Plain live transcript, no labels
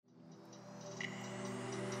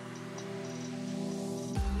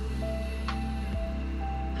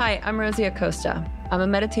Hi, I'm Rosie Acosta. I'm a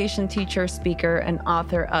meditation teacher, speaker, and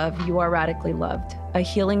author of You Are Radically Loved, a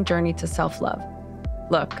healing journey to self-love.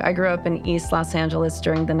 Look, I grew up in East Los Angeles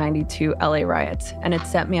during the '92 LA riots, and it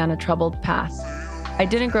set me on a troubled path. I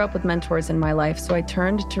didn't grow up with mentors in my life, so I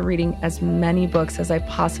turned to reading as many books as I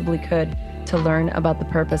possibly could to learn about the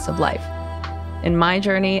purpose of life. In my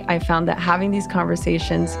journey, I found that having these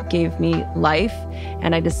conversations gave me life,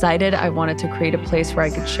 and I decided I wanted to create a place where I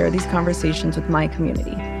could share these conversations with my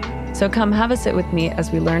community. So come have a sit with me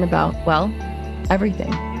as we learn about, well,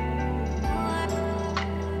 everything.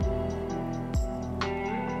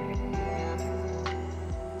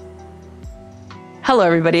 Hello,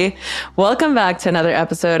 everybody. Welcome back to another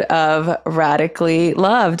episode of Radically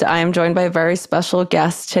Loved. I am joined by a very special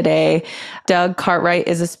guest today. Doug Cartwright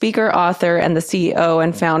is a speaker, author, and the CEO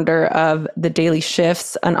and founder of The Daily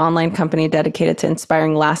Shifts, an online company dedicated to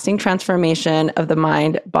inspiring lasting transformation of the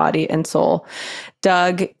mind, body, and soul.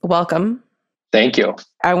 Doug, welcome. Thank you.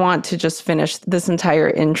 I want to just finish this entire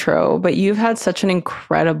intro, but you've had such an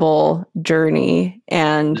incredible journey,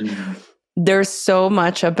 and there's so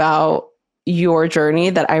much about your journey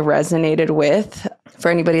that I resonated with. For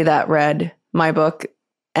anybody that read my book,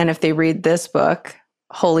 and if they read this book,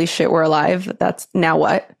 Holy Shit, We're Alive. That's Now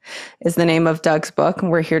What is the name of Doug's book. And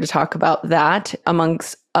we're here to talk about that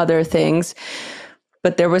amongst other things.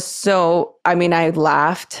 But there was I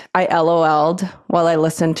laughed, I LOL'd while I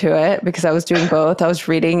listened to it because I was doing both. I was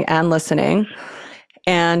reading and listening.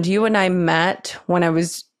 And you and I met when I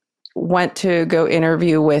went to go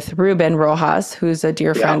interview with Ruben Rojas, who's a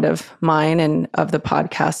dear friend of mine and of the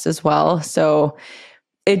podcast as well. So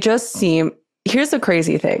it just seemed, here's the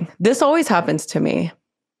crazy thing. This always happens to me.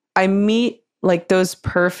 I meet like those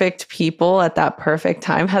perfect people at that perfect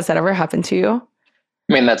time. Has that ever happened to you?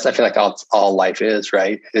 I mean, I feel like all life is,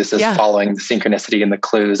 right? It's just following the synchronicity and the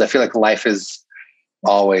clues. I feel like life is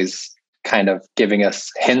always kind of giving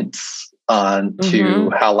us hints on to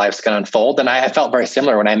how life's going to unfold. And I felt very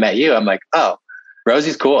similar when I met you. I'm like, oh,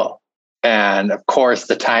 Rosie's cool. And of course,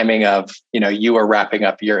 the timing of, you were wrapping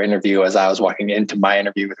up your interview as I was walking into my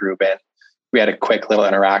interview with Ruben. We had a quick little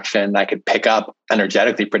interaction. I could pick up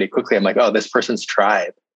energetically pretty quickly. I'm like, oh, this person's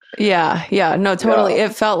tribe. Yeah. No, totally.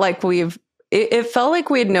 It felt like it felt like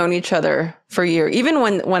we had known each other for years. Even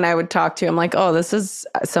when I would talk to you, I'm like, oh, this is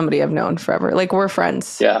somebody I've known forever. Like we're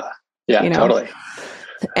friends. Yeah, totally.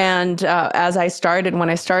 And when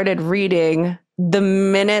I started reading, the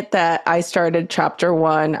minute that I started chapter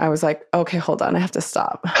 1, I was like, okay, hold on, I have to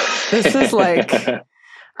stop. This is like,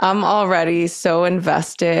 I'm already so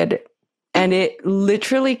invested. And it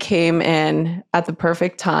literally came in at the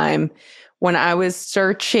perfect time when I was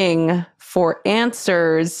searching for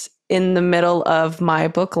answers in the middle of my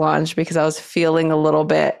book launch because I was feeling a little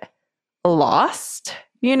bit lost,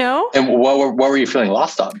 And what were you feeling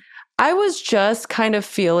lost on? I was just kind of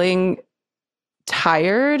feeling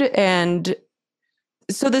tired. And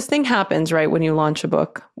so this thing happens, right, when you launch a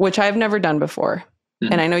book, which I've never done before.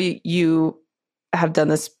 Mm-hmm. And I know you have done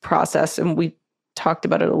this process and we talked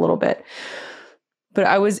about it a little bit. But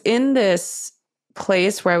I was in this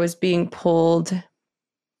place where I was being pulled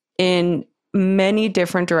in many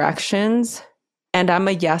different directions. And I'm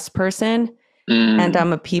a yes person and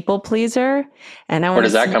I'm a people pleaser. And where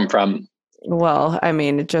does that come from? Well, I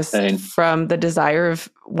mean, just from the desire of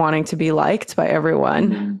wanting to be liked by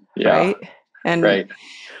everyone, right? And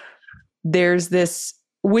there's this,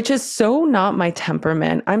 which is so not my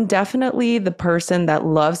temperament. I'm definitely the person that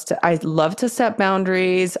I love to set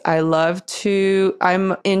boundaries.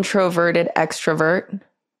 I'm introverted extrovert.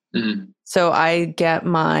 Mm-hmm. So I get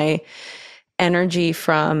my energy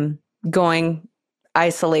from going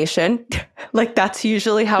isolation. Like that's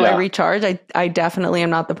usually how I recharge. I definitely am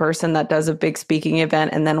not the person that does a big speaking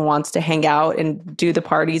event and then wants to hang out and do the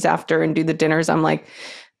parties after and do the dinners. I'm like,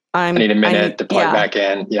 I need a minute to plug back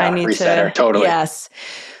in. Yeah. I need resetter. Totally. Yes.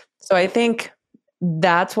 So I think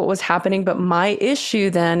that's what was happening. But my issue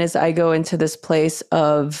then is I go into this place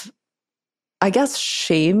of, I guess,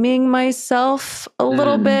 shaming myself a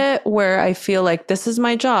little bit where I feel like this is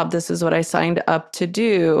my job. This is what I signed up to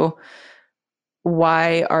do.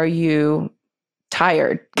 Why are you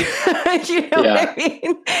tired? You know what I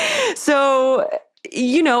mean? So,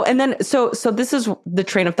 and then, so this is the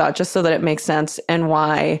train of thought, just so that it makes sense and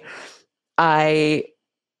why I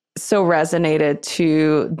so resonated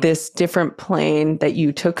to this different plane that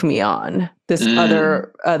you took me on, this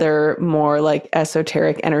other more like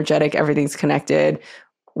esoteric, energetic, everything's connected.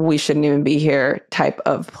 We shouldn't even be here type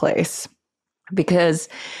of place. Because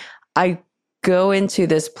I go into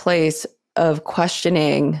this place of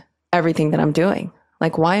questioning everything that I'm doing.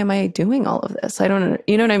 Like, why am I doing all of this? I don't know.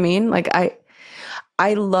 You know what I mean? Like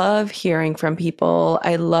I love hearing from people.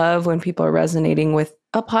 I love when people are resonating with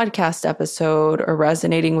a podcast episode or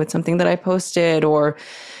resonating with something that I posted or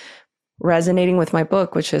resonating with my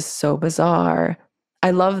book, which is so bizarre. I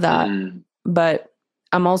love that. But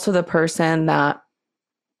I'm also the person that,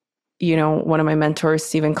 you know, one of my mentors,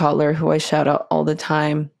 Stephen Kotler, who I shout out all the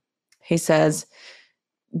time, he says,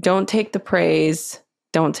 don't take the praise,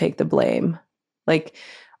 don't take the blame. Like,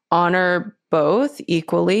 honor both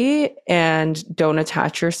equally and don't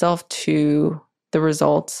attach yourself to the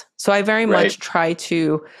results. So I very much try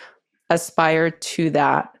to aspire to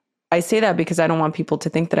that. I say that because I don't want people to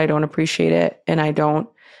think that I don't appreciate it and I don't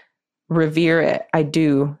revere it. I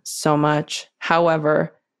do so much.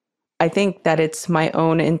 However, I think that it's my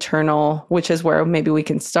own internal, which is where maybe we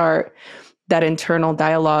can start, that internal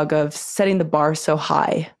dialogue of setting the bar so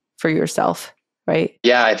high for yourself. Right.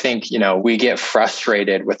 Yeah, I think, you know, we get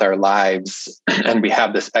frustrated with our lives and we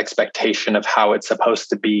have this expectation of how it's supposed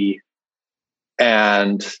to be.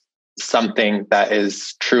 And something that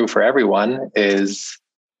is true for everyone is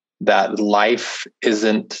that life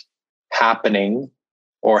isn't happening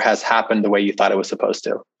or has happened the way you thought it was supposed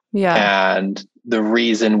to. Yeah. And the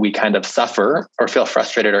reason we kind of suffer or feel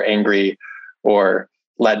frustrated or angry or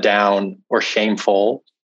let down or shameful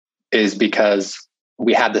is because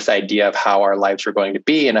we had this idea of how our lives were going to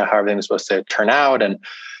be and how everything was supposed to turn out. And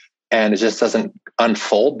it just doesn't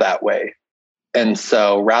unfold that way. And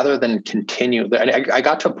so rather than continue, I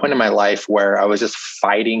got to a point in my life where I was just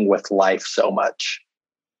fighting with life so much,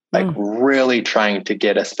 like really trying to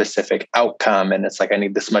get a specific outcome. And it's like, I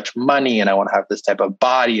need this much money and I want to have this type of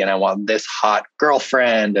body and I want this hot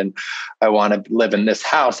girlfriend and I want to live in this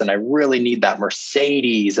house and I really need that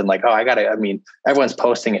Mercedes. And like, everyone's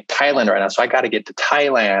posting at Thailand right now. So I got to get to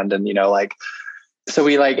Thailand. And, you know, like, so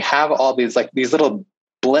we like have all these, like these little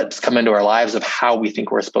blips come into our lives of how we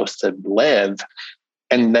think we're supposed to live.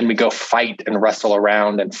 And then we go fight and wrestle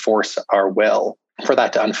around and force our will for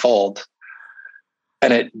that to unfold.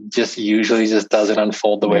 And it just usually just doesn't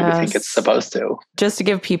unfold the way we think it's supposed to. Just to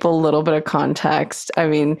give people a little bit of context, I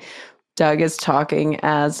mean, Doug is talking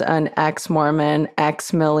as an ex-Mormon,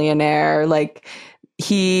 ex-millionaire. Like,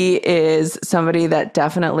 he is somebody that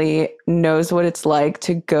definitely knows what it's like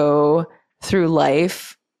to go through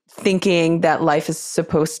life thinking that life is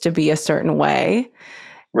supposed to be a certain way.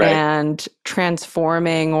 And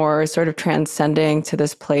transforming or sort of transcending to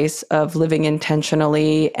this place of living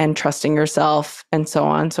intentionally and trusting yourself and so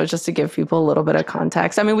on. So just to give people a little bit of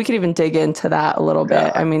context. I mean, we could even dig into that a little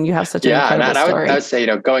bit. I mean, you have such an incredible story. I would say, you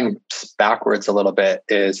know, going backwards a little bit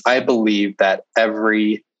is I believe that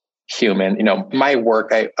every human, you know, my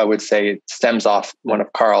work, I would say stems off one of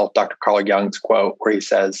Dr. Carl Jung's quote where he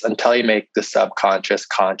says, until you make the subconscious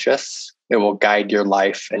conscious, it will guide your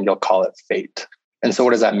life and you'll call it fate. And so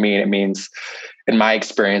what does that mean? It means, in my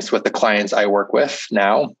experience with the clients I work with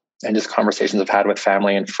now, and just conversations I've had with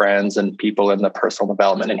family and friends and people in the personal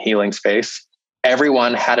development and healing space,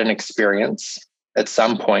 everyone had an experience at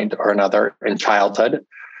some point or another in childhood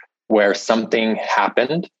where something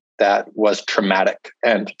happened that was traumatic.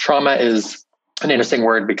 And trauma is an interesting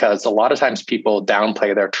word because a lot of times people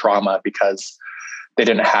downplay their trauma because they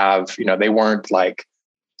didn't have, you know, they weren't like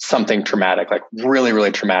something traumatic, like really,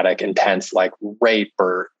 really traumatic, intense, like rape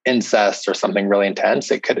or incest or something really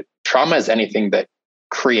intense. Trauma is anything that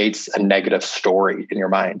creates a negative story in your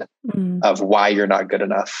mind of why you're not good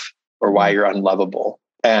enough or why you're unlovable.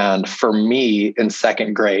 And for me in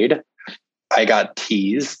second grade, I got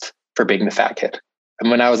teased for being the fat kid. And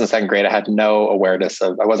when I was in second grade, I had no awareness I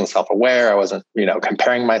wasn't self-aware. I wasn't, you know,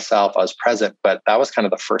 comparing myself. I was present, but that was kind of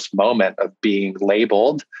the first moment of being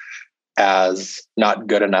labeled as not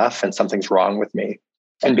good enough and something's wrong with me.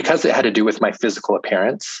 And because it had to do with my physical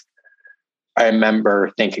appearance, I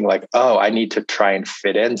remember thinking like, oh, I need to try and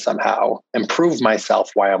fit in somehow and prove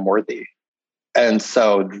myself why I'm worthy. And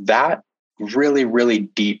so that really, really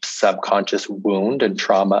deep subconscious wound and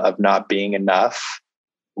trauma of not being enough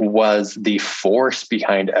was the force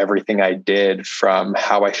behind everything I did, from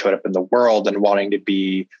how I showed up in the world and wanting to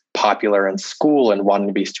be popular in school and wanting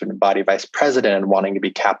to be student body vice president and wanting to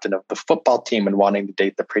be captain of the football team and wanting to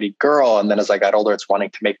date the pretty girl. And then as I got older, it's wanting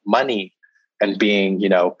to make money and being, you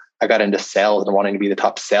know, I got into sales and wanting to be the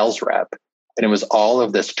top sales rep. And it was all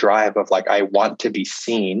of this drive of like, I want to be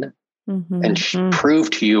seen and prove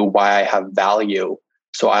to you why I have value.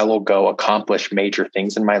 So I will go accomplish major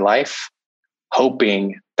things in my life,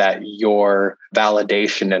 hoping that your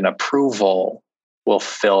validation and approval will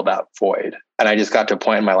fill that void. And I just got to a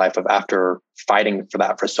point in my life of, after fighting for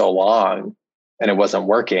that for so long and it wasn't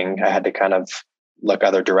working, I had to kind of look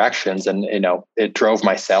other directions. And, it drove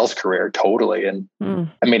my sales career totally. And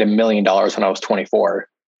I made $1 million when I was 24,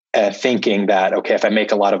 thinking that, okay, if I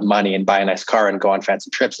make a lot of money and buy a nice car and go on fancy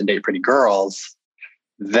trips and date pretty girls,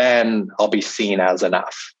 then I'll be seen as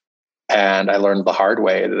enough. And I learned the hard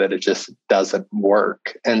way that it just doesn't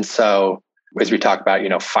work. And so as we talk about,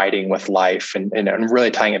 fighting with life and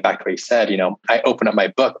really tying it back to what you said, I open up my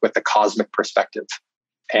book with the cosmic perspective.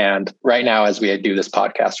 And right now, as we do this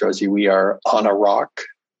podcast, Rosie, we are on a rock.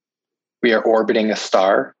 We are orbiting a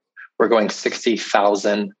star. We're going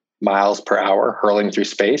 60,000 miles per hour, hurling through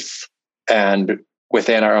space. And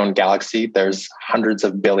within our own galaxy, there's hundreds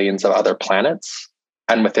of billions of other planets.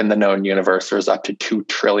 And within the known universe, there's up to 2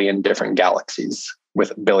 trillion different galaxies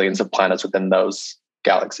with billions of planets within those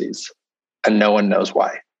galaxies. And no one knows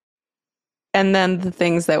why. And then the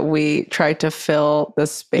things that we try to fill the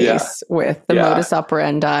space with, the modus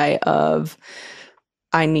operandi of,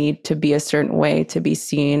 I need to be a certain way to be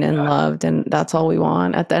seen and loved. And that's all we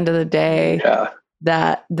want. At the end of the day,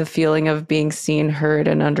 that the feeling of being seen, heard,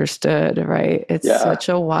 and understood, right? It's such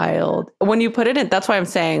a wild, when you put it in, that's why I'm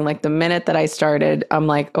saying, like, the minute that I started, I'm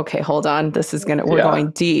like, okay, hold on. This is we're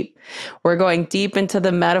going deep. We're going deep into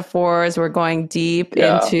the metaphors. We're going deep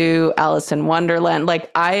into Alice in Wonderland.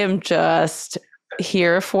 Like, I am just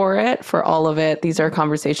here for it, for all of it. These are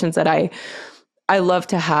conversations that I love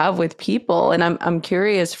to have with people. And I'm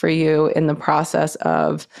curious for you in the process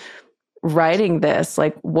of writing this,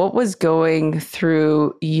 like, what was going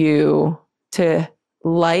through you to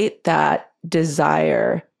light that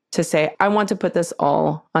desire to say, I want to put this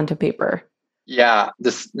all onto paper? Yeah,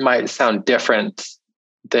 this might sound different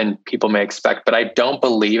than people may expect, but I don't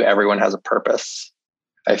believe everyone has a purpose.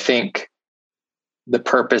 I think the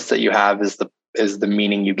purpose that you have is the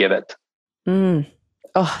meaning you give it. Oh,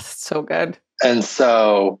 that's so good. And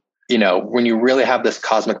so, when you really have this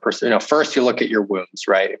cosmic person, first you look at your wounds,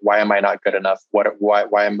 right? Why am I not good enough?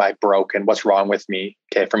 Why am I broken? What's wrong with me?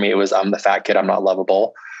 Okay. For me, it was, I'm the fat kid. I'm not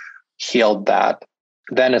lovable. Healed that.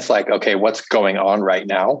 Then it's like, okay, what's going on right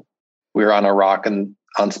now? We're on a rock and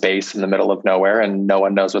on space in the middle of nowhere and no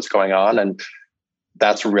one knows what's going on. And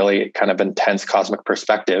that's really kind of intense cosmic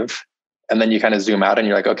perspective. And then you kind of zoom out and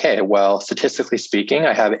you're like, okay, well, statistically speaking,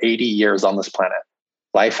 I have 80 years on this planet.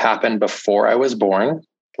 Life happened before I was born.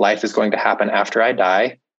 Life is going to happen after I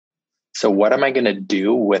die. So what am I going to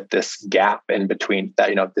do with this gap in between that,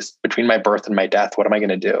 this between my birth and my death? What am I going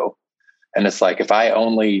to do? And it's like, if I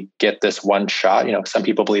only get this one shot, some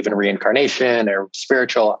people believe in reincarnation or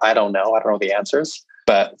spiritual. I don't know. I don't know the answers.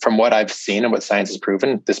 But from what I've seen and what science has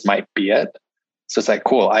proven, this might be it. So it's like,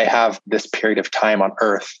 cool, I have this period of time on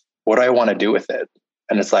Earth. What do I want to do with it?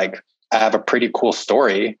 And it's like, I have a pretty cool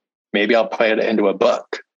story. Maybe I'll put it into a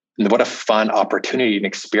book. And what a fun opportunity and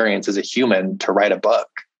experience as a human to write a book.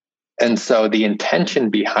 And so the intention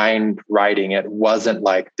behind writing it wasn't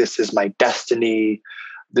like, this is my destiny.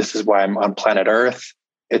 This is why I'm on planet Earth.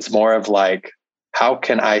 It's more of like, how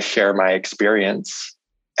can I share my experience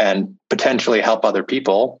and potentially help other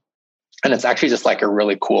people? And it's actually just like a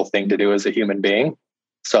really cool thing to do as a human being.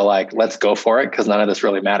 So like, let's go for it, because none of this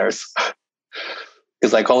really matters.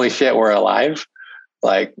 It's like, holy shit, we're alive.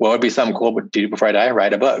 Like, what would be something cool to do before I die?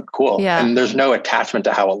 Write a book. Cool. Yeah. And there's no attachment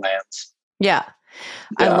to how it lands. Yeah.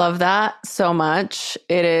 I love that so much.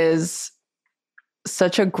 It is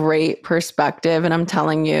such a great perspective. And I'm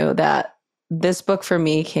telling you that this book for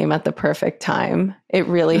me came at the perfect time. It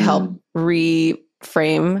really helped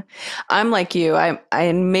reframe. I'm like you. I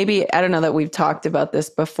maybe, I don't know that we've talked about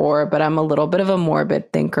this before, but I'm a little bit of a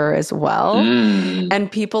morbid thinker as well.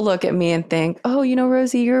 And people look at me and think, oh,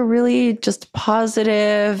 Rosie, you're really just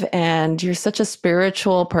positive and you're such a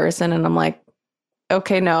spiritual person. And I'm like,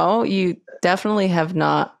 okay, no, you definitely have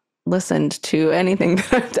not listened to anything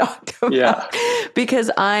that I've talked about. Yeah.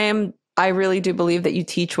 Because I really do believe that you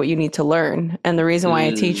teach what you need to learn. And the reason why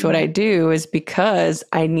I teach what I do is because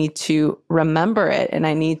I need to remember it and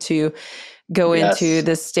I need to go into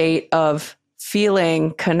the state of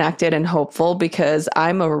feeling connected and hopeful, because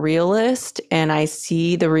I'm a realist and I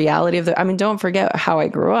see the reality of don't forget how I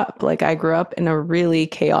grew up. Like, I grew up in a really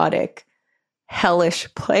chaotic,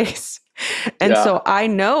 hellish place. And so I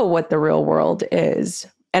know what the real world is.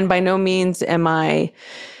 And by no means am I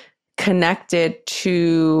connected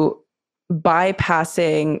to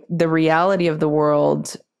bypassing the reality of the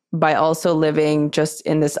world by also living just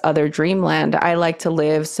in this other dreamland. I like to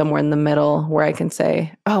live somewhere in the middle where I can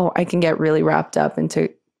say, oh, I can get really wrapped up into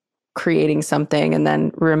creating something and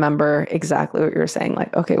then remember exactly what you're saying.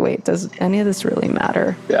 Like, okay, wait, does any of this really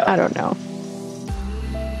matter? Yeah. I don't know.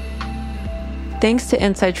 Thanks to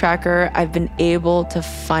Insight Tracker, I've been able to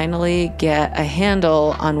finally get a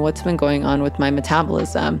handle on what's been going on with my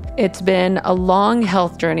metabolism. It's been a long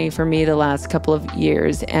health journey for me the last couple of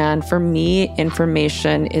years, and for me,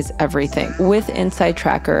 information is everything. With Insight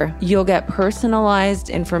Tracker, you'll get personalized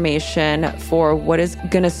information for what is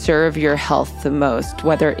going to serve your health the most,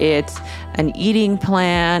 whether it's an eating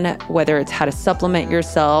plan, whether it's how to supplement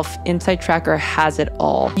yourself. Insight Tracker has it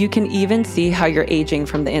all. You can even see how you're aging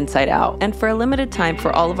from the inside out. And for a limited time,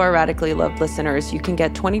 for all of our Radically Loved listeners, you can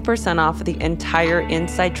get 20% off the entire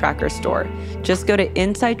Insight Tracker store. Just go to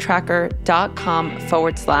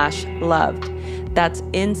insighttracker.com/loved. That's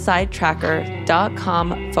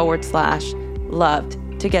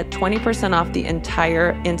insighttracker.com/loved to get 20% off the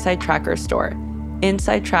entire Insight Tracker store.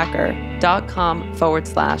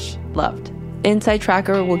 insighttracker.com/loved. Insight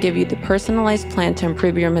Tracker will give you the personalized plan to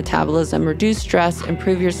improve your metabolism, reduce stress,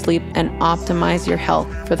 improve your sleep, and optimize your health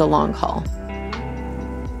for the long haul.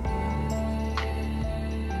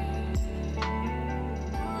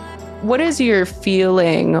 What is your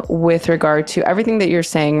feeling with regard to everything that you're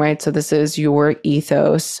saying, right? So this is your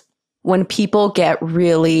ethos. When people get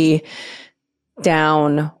really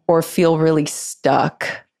down or feel really stuck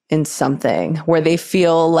in something where they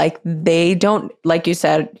feel like they don't, like you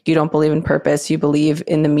said, you don't believe in purpose, you believe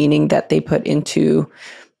in the meaning that they put into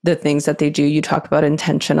the things that they do. You talk about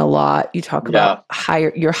intention a lot. You talk about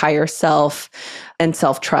your higher self and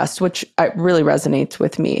self-trust, which really resonates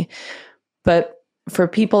with me. But for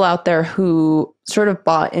people out there who sort of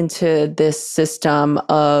bought into this system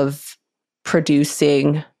of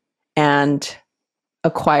producing and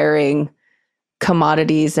acquiring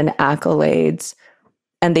commodities and accolades,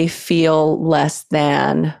 and they feel less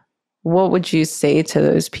than, what would you say to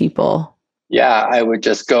those people? Yeah, I would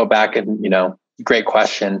just go back and, great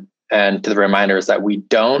question. And to the reminders that we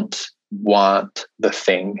don't want the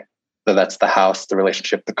thing. So that's the house, the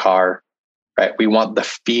relationship, the car, right? We want the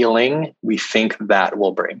feeling we think that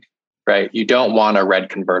will bring, right? You don't want a red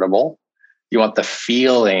convertible. You want the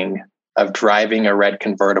feeling of driving a red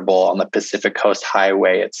convertible on the Pacific Coast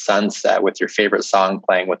Highway at sunset with your favorite song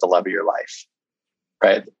playing with the love of your life.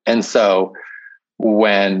 Right. And so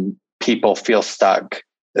when people feel stuck,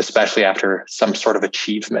 especially after some sort of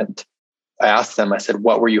achievement, I asked them, I said,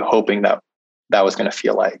 what were you hoping that was going to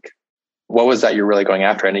feel like? What was that you're really going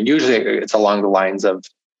after? And usually it's along the lines of,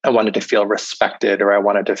 I wanted to feel respected, or I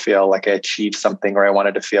wanted to feel like I achieved something, or I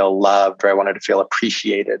wanted to feel loved, or I wanted to feel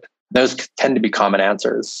appreciated. Those tend to be common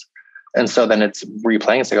answers. And so then it's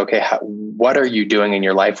replaying. It's like, okay, what are you doing in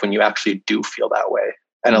your life when you actually do feel that way?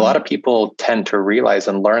 And a lot of people tend to realize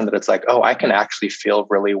and learn that it's like, oh, I can actually feel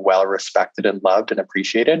really well respected and loved and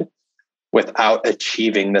appreciated without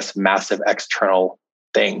achieving this massive external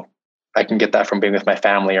thing. I can get that from being with my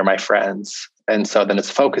family or my friends. And so then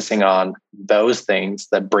it's focusing on those things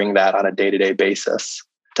that bring that on a day-to-day basis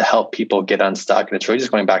to help people get unstuck. And it's really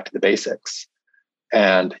just going back to the basics.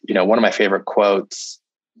 And, one of my favorite quotes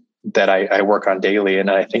that I work on daily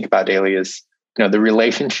and I think about daily is, the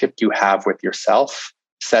relationship you have with yourself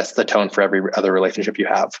sets the tone for every other relationship you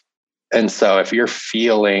have. And so if you're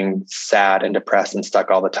feeling sad and depressed and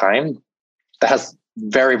stuck all the time, that has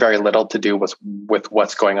very, very little to do with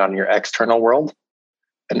what's going on in your external world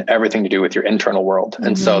and everything to do with your internal world. Mm-hmm.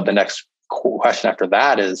 And so the next question after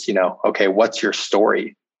that is, okay, what's your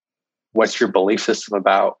story? What's your belief system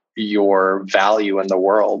about your value in the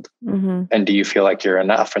world? Mm-hmm. And do you feel like you're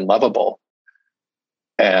enough and lovable?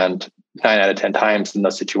 And 9 out of 10 times in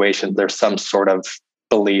those situations, there's some sort of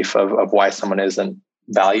belief of why someone isn't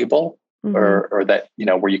valuable, mm-hmm. or that,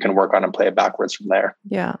 where you can work on and play it backwards from there.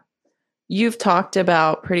 Yeah. You've talked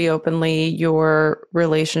about pretty openly your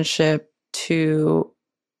relationship to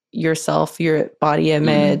yourself, your body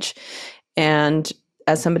image. Mm-hmm. And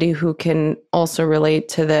as somebody who can also relate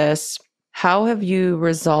to this, how have you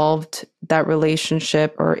resolved that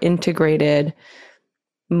relationship or integrated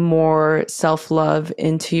more self-love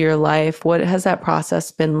into your life? What has that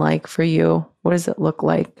process been like for you? What does it look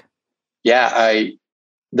like? Yeah,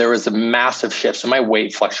 there was a massive shift. So my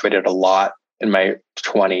weight fluctuated a lot in my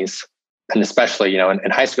 20s. And especially,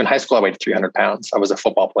 in high school. In high school, I weighed 300 pounds. I was a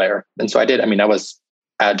football player. And so I was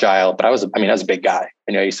agile, but I was a big guy.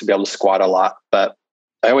 I used to be able to squat a lot, but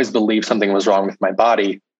I always believed something was wrong with my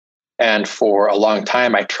body. And for a long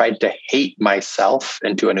time, I tried to hate myself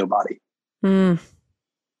into a new body. Mm.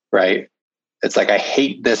 Right? It's like, I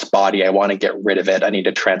hate this body. I want to get rid of it. I need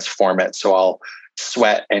to transform it. So I'll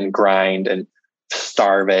sweat and grind and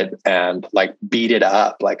starve it and beat it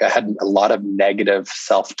up. I had a lot of negative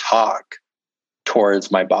self-talk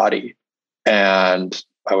towards my body, and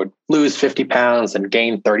I would lose 50 pounds and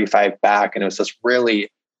gain 35 back. And it was this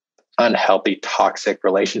really unhealthy, toxic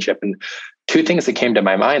relationship. And two things that came to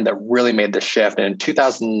my mind that really made the shift. And in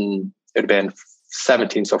 2000, it had been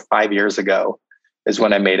 17, so 5 years ago, is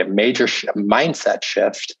when I made a major mindset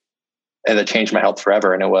shift, and that changed my health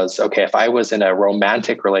forever. And it was, okay, if I was in a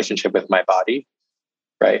romantic relationship with my body,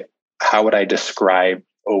 right, how would I describe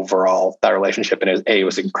overall that relationship? And it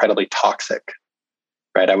was incredibly toxic,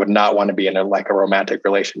 right? I would not want to be in a romantic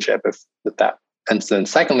relationship with that. And then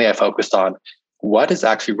secondly, I focused on what is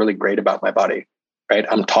actually really great about my body, right?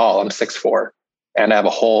 I'm tall, I'm 6'4", and I have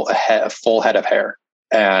a full head of hair.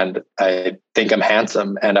 And I think I'm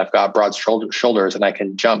handsome, and I've got broad shoulders, and I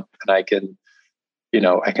can jump, and I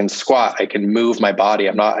can squat, I can move my body.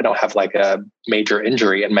 I don't have like a major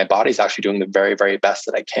injury, and my body's actually doing the very, very best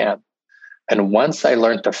that I can. And once I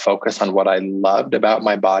learned to focus on what I loved about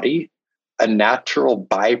my body, a natural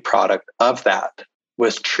byproduct of that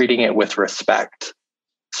was treating it with respect.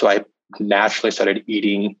 So I naturally started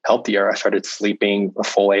eating healthier. I started sleeping a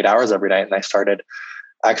full 8 hours every night, and I started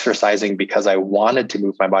exercising because I wanted to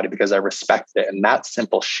move my body, because I respected it. And that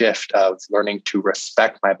simple shift of learning to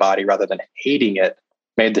respect my body rather than hating it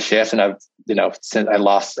made the shift. And since I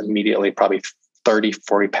lost immediately probably 30,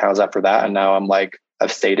 40 pounds after that. And now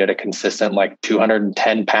I've stayed at a consistent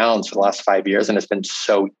 210 pounds for the last 5 years. And it's been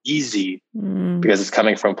so easy because it's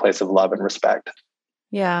coming from a place of love and respect.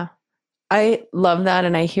 Yeah. I love that.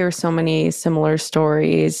 And I hear so many similar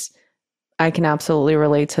stories. I can absolutely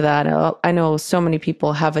relate to that. I know so many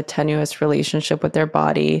people have a tenuous relationship with their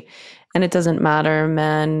body, and it doesn't matter,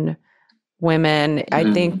 men, women.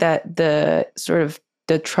 I think that the sort of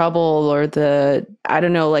the trouble or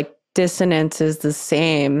dissonance is the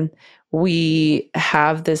same. We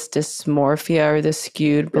have this dysmorphia or the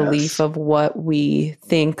skewed belief of what we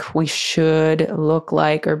think we should look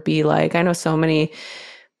like or be like. I know so many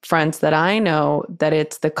friends that I know that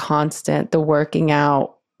it's the working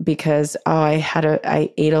out, because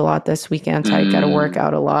I ate a lot this weekend, so I got to work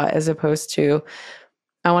out a lot, as opposed to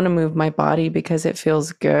I want to move my body because it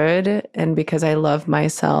feels good and because I love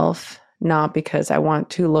myself, not because I want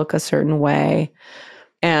to look a certain way.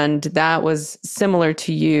 And that was similar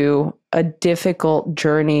to you, a difficult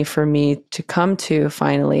journey for me to come to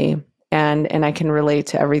finally. And I can relate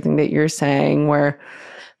to everything that you're saying, where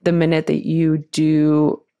the minute that you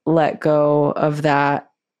do let go of that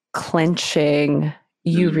clenching,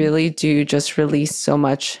 you really do just release so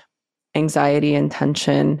much anxiety and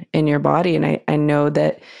tension in your body. And I know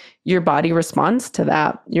that your body responds to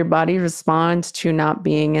that. Your body responds to not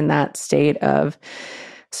being in that state of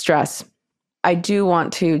stress. I do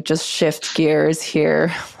want to just shift gears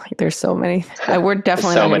here. There's so many. We're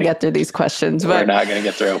definitely not going to get through these questions. We're not going to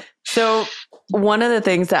get through. So one of the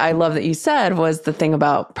things that I love that you said was the thing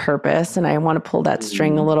about purpose. And I want to pull that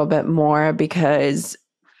string a little bit more, because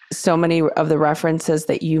so many of the references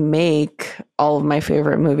that you make, all of my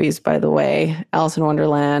favorite movies, by the way, Alice in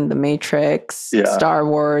Wonderland, The Matrix, Star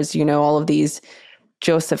Wars, all of these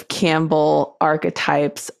Joseph Campbell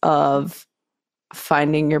archetypes of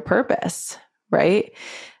finding your purpose, right?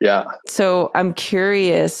 Yeah. So I'm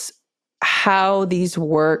curious how these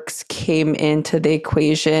works came into the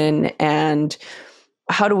equation, and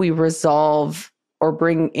how do we resolve or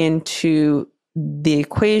bring into the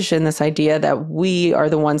equation this idea that we are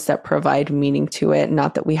the ones that provide meaning to it,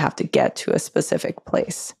 not that we have to get to a specific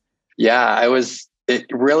place. Yeah, it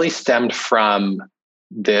really stemmed from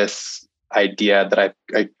this idea that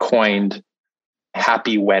I coined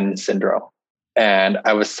happy when syndrome. And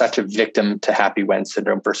I was such a victim to happy when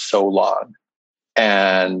syndrome for so long.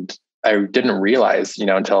 And I didn't realize,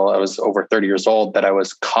 until I was over 30 years old, that I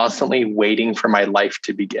was constantly waiting for my life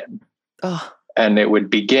to begin. Oh. And it would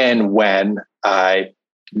begin when I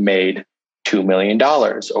made $2 million,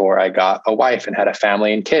 or I got a wife and had a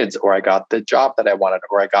family and kids, or I got the job that I wanted,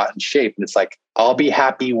 or I got in shape. And it's I'll be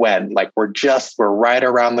happy when, we're right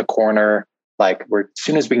around the corner. As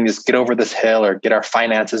soon as we can just get over this hill, or get our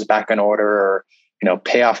finances back in order, or,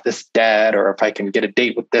 pay off this debt, or if I can get a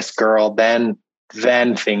date with this girl, then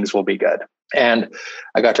things will be good. And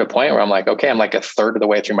I got to a point where I'm okay, I'm a third of the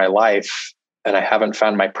way through my life, and I haven't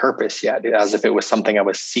found my purpose yet, as if it was something I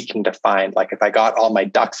was seeking to find. If I got all my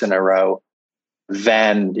ducks in a row,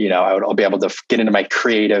 then, I'll be able to get into my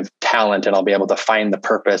creative talent, and I'll be able to find the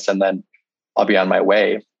purpose, and then I'll be on my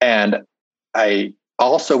way. And I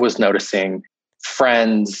also was noticing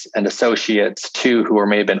friends and associates too, who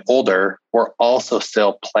may have been older, were also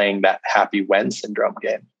still playing that happy when syndrome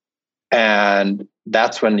game. And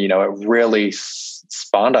that's when, it really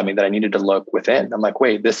spawned on me that I needed to look within. I'm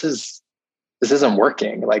wait, this isn't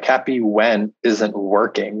working. Happy when isn't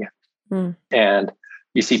working. And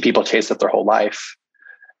you see people chase it their whole life.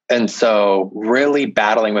 And so really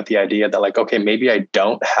battling with the idea that like, okay, maybe I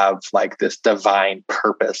don't have like this divine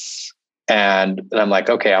purpose. And I'm like,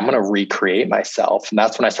 okay, I'm going to recreate myself. And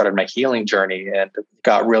that's when I started my healing journey and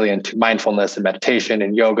got really into mindfulness and meditation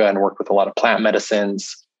and yoga and worked with a lot of plant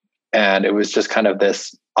medicines. And it was just kind of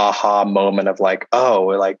this aha moment of like, oh,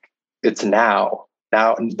 like it's now.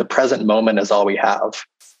 Now the present moment is all we have.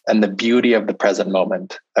 And the beauty of the present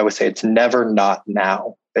moment, I would say it's never not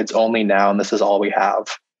now. It's only now. And this is all we have.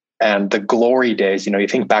 And the glory days, you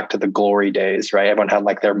think back to the glory days, right? Everyone had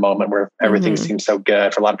like their moment where everything seems so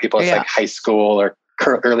good. For a lot of people, it's like high school or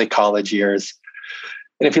early college years.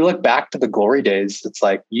 And if you look back to the glory days, it's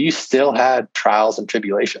like you still had trials and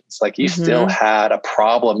tribulations. Like you still had a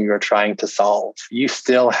problem you were trying to solve. You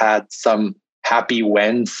still had some happy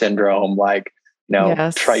when syndrome, like,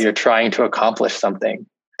 you're trying to accomplish something.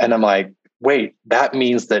 And I'm like, wait, that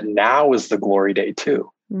means that now is the glory day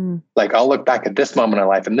too. Like I'll look back at this moment in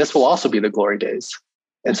life and this will also be the glory days.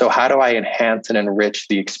 And so how do I enhance and enrich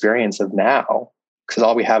the experience of now? Because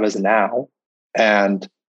all we have is now. And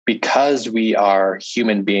because we are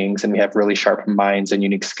human beings and we have really sharp minds and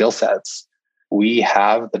unique skill sets, we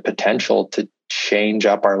have the potential to change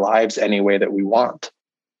up our lives any way that we want.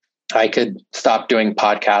 I could stop doing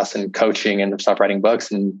podcasts and coaching and stop writing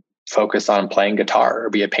books and focus on playing guitar or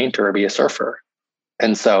be a painter or be a surfer.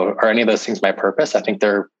 And so are any of those things my purpose? I think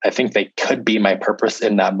they could be my purpose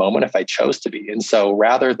in that moment if I chose to be. And so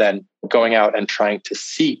rather than going out and trying to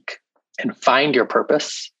seek and find your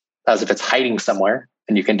purpose as if it's hiding somewhere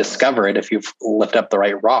and you can discover it if you lift up the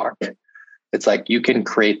right rock, it's like you can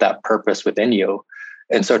create that purpose within you.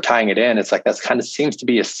 And so tying it in, it's like that's kind of seems to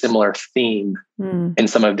be a similar theme in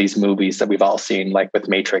some of these movies that we've all seen, like with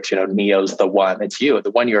Matrix, Neo's the one. It's you. The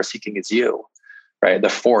one you are seeking is you. Right? The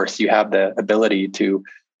force, you have the ability to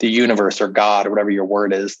the universe or God or whatever your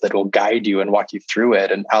word is that will guide you and walk you through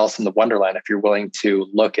it. And Alice in the Wonderland, if you're willing to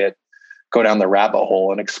go down the rabbit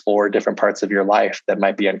hole and explore different parts of your life that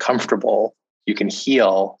might be uncomfortable, you can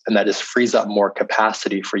heal. And that just frees up more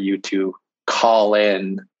capacity for you to call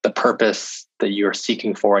in the purpose that you're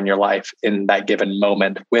seeking for in your life in that given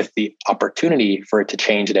moment with the opportunity for it to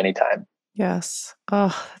change at any time. Yes.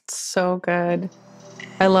 Oh, that's so good.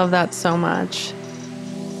 I love that so much.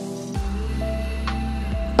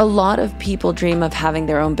 A lot of people dream of having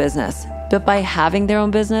their own business, but by having their own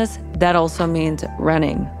business, that also means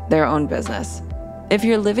running their own business. If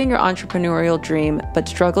you're living your entrepreneurial dream, but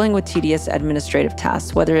struggling with tedious administrative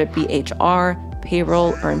tasks, whether it be HR,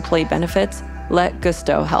 payroll, or employee benefits, let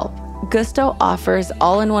Gusto help. Gusto offers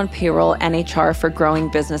all-in-one payroll and HR for growing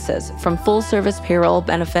businesses, from full-service payroll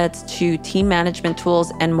benefits to team management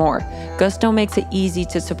tools and more. Gusto makes it easy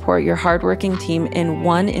to support your hardworking team in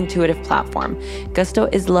one intuitive platform. Gusto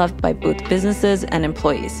is loved by both businesses and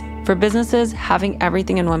employees. For businesses, having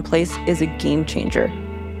everything in one place is a game changer.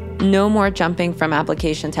 No more jumping from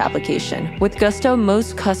application to application. With Gusto,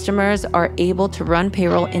 most customers are able to run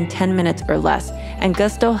payroll in 10 minutes or less, and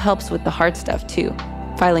Gusto helps with the hard stuff too.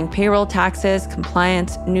 Filing payroll, taxes,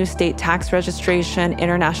 compliance, new state tax registration,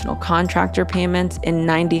 international contractor payments in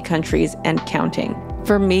 90 countries and counting.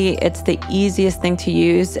 For me, it's the easiest thing to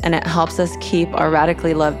use, and it helps us keep our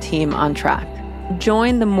radically loved team on track.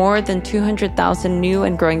 Join the more than 200,000 new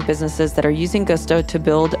and growing businesses that are using Gusto to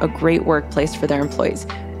build a great workplace for their employees.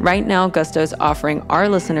 Right now, Gusto is offering our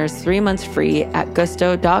listeners 3 months free at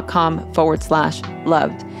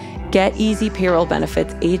gusto.com/loved. Get easy payroll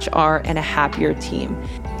benefits, HR, and a happier team.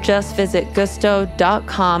 Just visit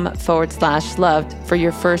gusto.com/loved for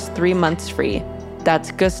your first 3 months free.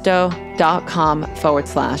 That's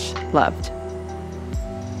gusto.com/loved.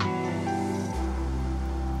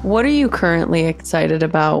 What are you currently excited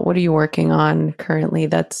about? What are you working on currently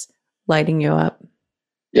that's lighting you up?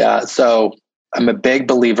 Yeah, so I'm a big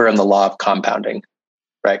believer in the law of compounding,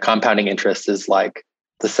 right? Compounding interest is like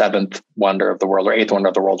the seventh wonder of the world or eighth wonder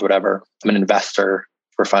of the world, whatever. I'm an investor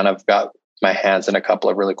for fun. I've got my hands in a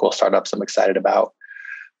couple of really cool startups I'm excited about.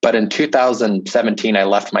 But in 2017, I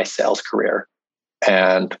left my sales career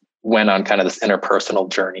and went on kind of this interpersonal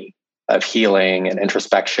journey of healing and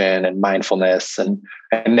introspection and mindfulness. And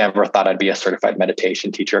I never thought I'd be a certified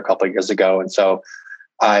meditation teacher a couple of years ago. And so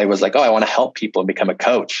I was like, I want to help people and become a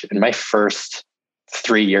coach. And my first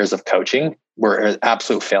 3 years of coaching were an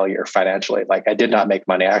absolute failure financially. Like I did not make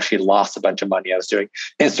money. I actually lost a bunch of money. I was doing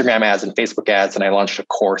Instagram ads and Facebook ads, and I launched a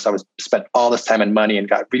course. I spent all this time and money and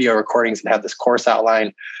got video recordings and had this course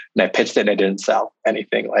outline, and I pitched it and I didn't sell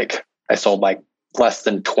anything. Like I sold like less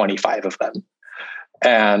than 25 of them.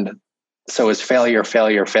 And so it was failure,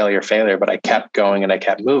 but I kept going and I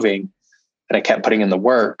kept moving and I kept putting in the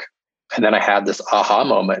work And then I had this aha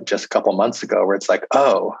moment just a couple months ago where it's like,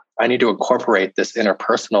 oh, I need to incorporate this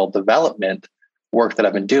interpersonal development work that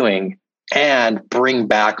I've been doing and bring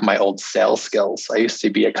back my old sales skills. I used to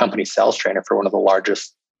be a company sales trainer for one of the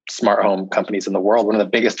largest smart home companies in the world, one of the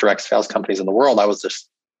biggest direct sales companies in the world. I was just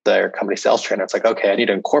their company sales trainer. It's like, okay, I need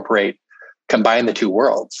to combine the two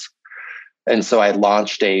worlds. And so I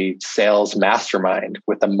launched a sales mastermind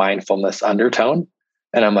with a mindfulness undertone.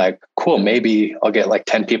 And I'm like, cool, maybe I'll get like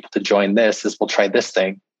 10 people to join this. We'll try this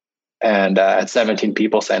thing. And I had 17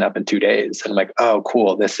 people sign up in 2 days. And I'm like, oh,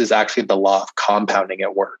 cool. This is actually the law of compounding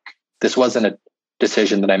at work. This wasn't a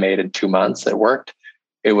decision that I made in 2 months. It worked.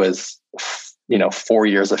 It was, 4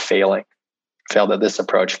 years of failing. Failed at this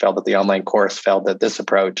approach, failed at the online course, failed at this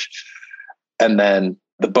approach. And then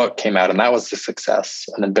the book came out and that was a success.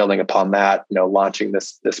 And then building upon that, launching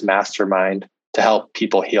this mastermind to help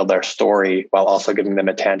people heal their story while also giving them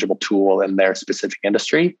a tangible tool in their specific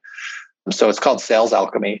industry. So it's called Sales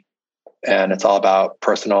Alchemy, and it's all about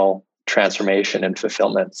personal transformation and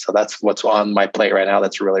fulfillment. So that's what's on my plate right now.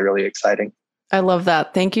 That's really, really exciting. I love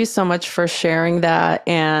that. Thank you so much for sharing that.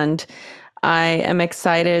 And I am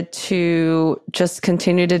excited to just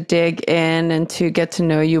continue to dig in and to get to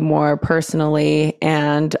know you more personally.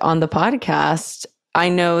 And on the podcast, I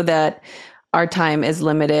know that our time is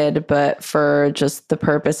limited, but for just the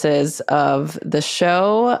purposes of the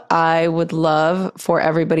show, I would love for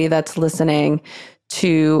everybody that's listening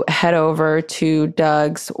to head over to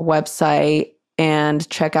Doug's website and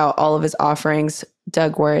check out all of his offerings.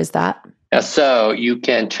 Doug, where is that? Yeah, so you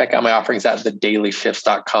can check out my offerings at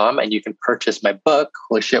thedailyshifts.com, and you can purchase my book,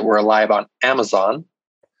 Holy Shit, We're Alive, on Amazon.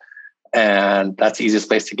 And that's the easiest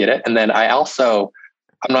place to get it. And then I'm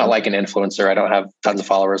not like an influencer. I don't have tons of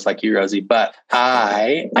followers like you, Rosie, but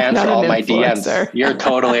I answer all my DMs. You're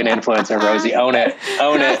totally an influencer, Rosie. Own it.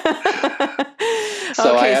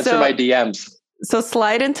 So I answer my DMs. So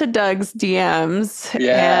slide into Doug's DMs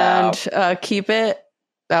and keep it.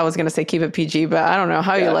 I was going to say keep it PG, but I don't know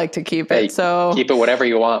how you like to keep it. So keep it whatever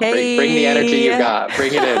you want. Hey. Bring the energy you got.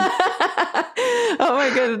 Bring it in. Oh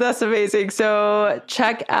my goodness, that's amazing. So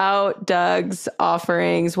check out Doug's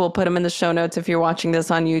offerings. We'll put them in the show notes if you're watching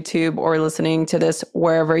this on YouTube or listening to this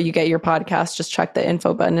wherever you get your podcast. Just check the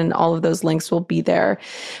info button and all of those links will be there.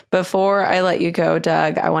 Before I let you go,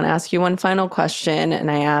 Doug, I want to ask you one final question,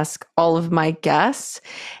 and I ask all of my guests.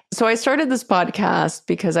 So I started this podcast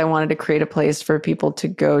because I wanted to create a place for people to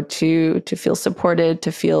go to feel supported,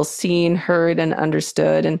 to feel seen, heard, and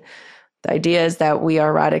understood. And the idea is that we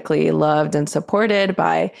are radically loved and supported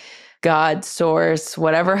by God, source,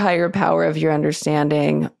 whatever higher power of your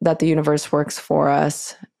understanding, that the universe works for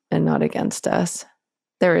us and not against us.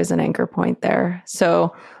 There is an anchor point there.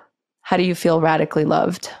 So how do you feel radically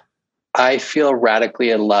loved? I feel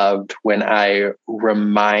radically loved when I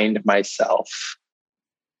remind myself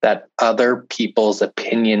that other people's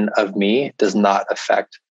opinion of me does not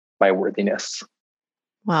affect my worthiness.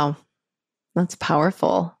 Wow, that's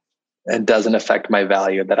powerful. It doesn't affect my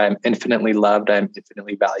value, that I'm infinitely loved, I'm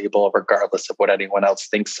infinitely valuable, regardless of what anyone else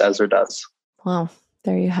thinks, says, or does. Well,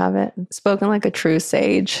 there you have it. Spoken like a true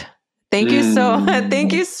sage. Thank you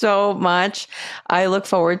so much. I look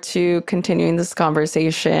forward to continuing this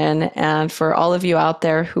conversation. And for all of you out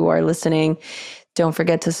there who are listening, don't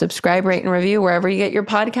forget to subscribe, rate, and review wherever you get your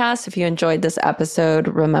podcasts. If you enjoyed this episode,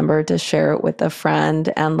 remember to share it with a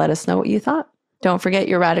friend and let us know what you thought. Don't forget,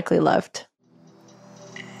 you're radically loved.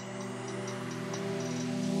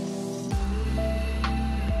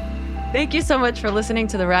 Thank you so much for listening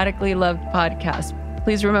to the Radically Loved podcast.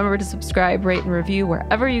 Please remember to subscribe, rate, and review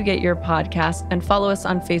wherever you get your podcast, and follow us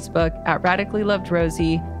on Facebook at Radically Loved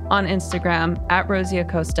Rosie, on Instagram at Rosie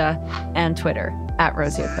Acosta, and Twitter at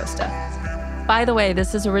Rosie Acosta. By the way,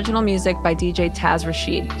 this is original music by DJ Taz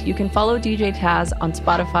Rashid. You can follow DJ Taz on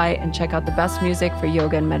Spotify and check out the best music for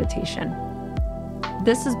yoga and meditation.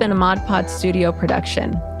 This has been a Mod Pod Studio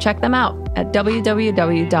production. Check them out at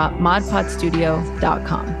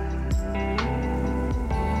www.modpodstudio.com.